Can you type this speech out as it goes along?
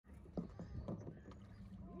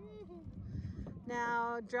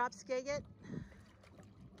Now drop skeg it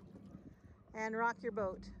and rock your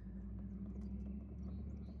boat.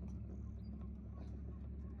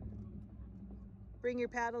 Bring your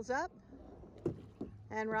paddles up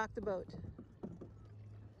and rock the boat.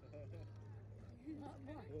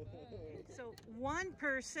 So one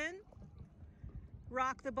person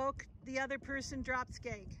rock the boat, the other person drop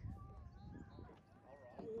skeg.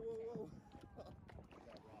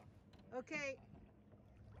 Okay.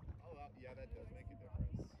 Oh, yeah, that does make a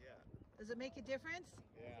difference. Yeah. Does it make a difference?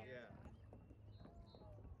 Yeah. Yeah.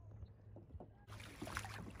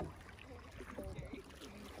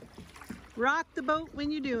 Rock the boat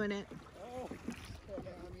when you're doing it. Oh,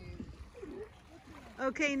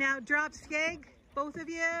 okay, now drop skeg, both of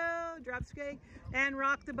you, drop skeg, and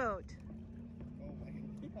rock the boat. Oh my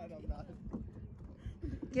God, I'm not.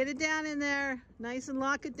 Get it down in there, nice and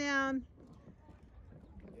lock it down.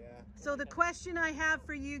 Yeah. So the question I have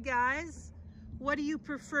for you guys, what do you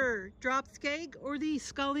prefer, drop skeg or the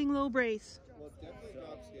sculling low brace? Well, definitely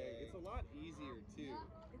drop skeg. It's a lot easier too.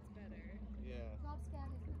 It's better. Yeah. Drop skeg.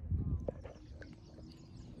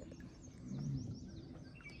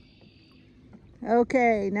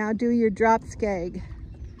 Okay, now do your drop skeg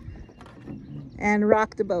and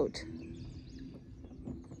rock the boat.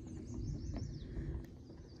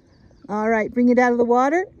 All right, bring it out of the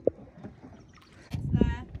water.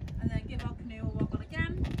 There, and then give our canoe a wobble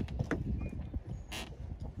again.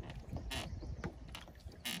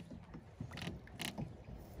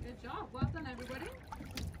 Good job, well done everybody.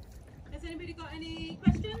 Has anybody got any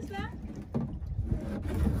questions there?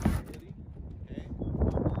 Ready? Okay.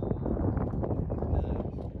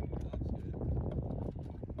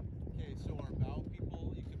 Okay, so our bow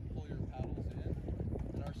people, you can pull your paddles in,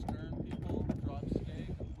 and our stern people drop skeg,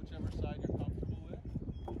 whichever side you're comfortable with.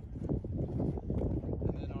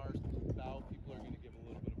 And then our bow people are going to give a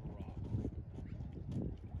little bit of a rock.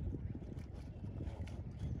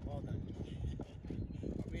 Well done.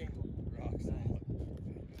 Rock solid.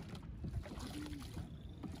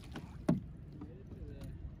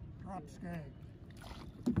 Drop skeg.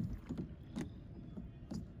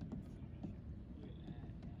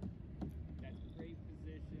 That's great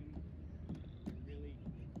position. Really,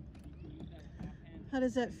 you can use that top hand. How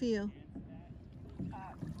does that feel?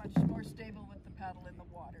 Much more stable with the paddle in the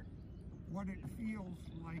water. What it feels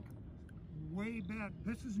like, way better.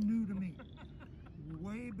 This is new to me.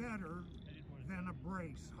 Way better than a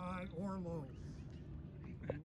brace, high or low.